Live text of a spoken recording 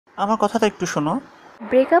আমার কথাটা একটু শোনো।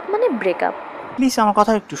 ব্রেকআপ মানে ব্রেকআপ। প্লিজ আমার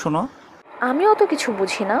কথা একটু শোনো। আমি অত কিছু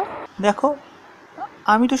বুঝি না। দেখো,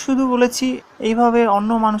 আমি তো শুধু বলেছি এইভাবে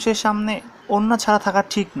অন্য মানুষের সামনে ওড়না ছাড়া থাকা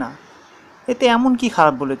ঠিক না। এতে এমন কি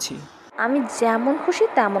খারাপ বলেছি? আমি যেমন খুশি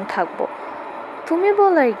তেমন থাকবো। তুমি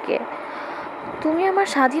বলার কে? তুমি আমার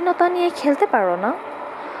স্বাধীনতা নিয়ে খেলতে পারো না?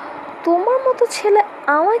 তোমার মতো ছেলে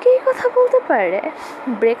আমাকে এই কথা বলতে পারে?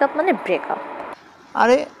 ব্রেকআপ মানে ব্রেকআপ।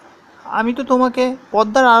 আরে, আমি তো তোমাকে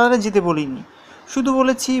পর্দার আড়ালে যেতে বলিনি, শুধু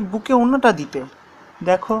বলেছি বুকে ওড়নাটা দিতে।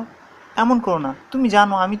 দেখো, এমন করো না। তুমি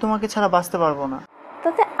জানো আমি তোমাকে ছাড়া বাঁচতে পারবো না।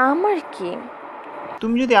 তাতে আমার কি?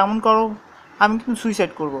 তুমি যদি এমন করো, আমি কিন্তু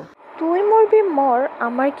সুইসাইড করব। তুই মরবি মর,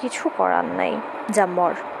 আমার কিছু করার নাই। যা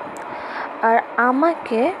মর। আর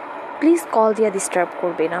আমাকে প্লিজ কল দিয়ে ডিস্টার্ব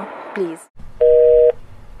করবি না, প্লিজ।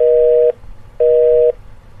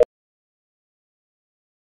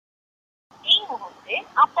 এই মুহূর্তে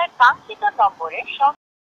আপনার কাঙ্ক্ষিত নম্বরের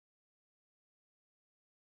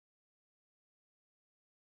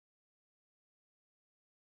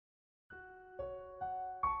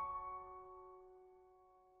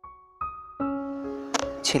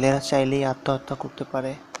ছেলেরা চাইলেই আত্মহত্যা করতে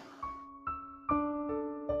পারে,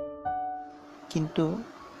 কিন্তু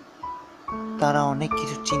তারা অনেক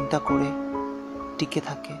কিছু চিন্তা করে টিকে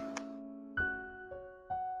থাকে।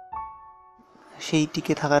 সেই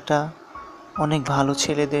টিকে থাকাটা অনেক ভালো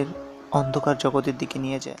ছেলেদের অন্ধকার জগতের দিকে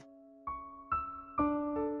নিয়ে যায়।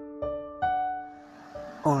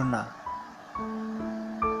 ওড়না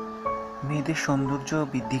মেয়েদের সৌন্দর্য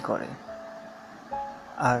বৃদ্ধি করে,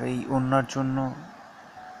 আর এই ওড়নার জন্য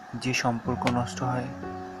যে সম্পর্ক নষ্ট হয়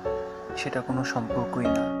সেটা কোনো সম্পর্কই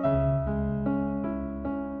না।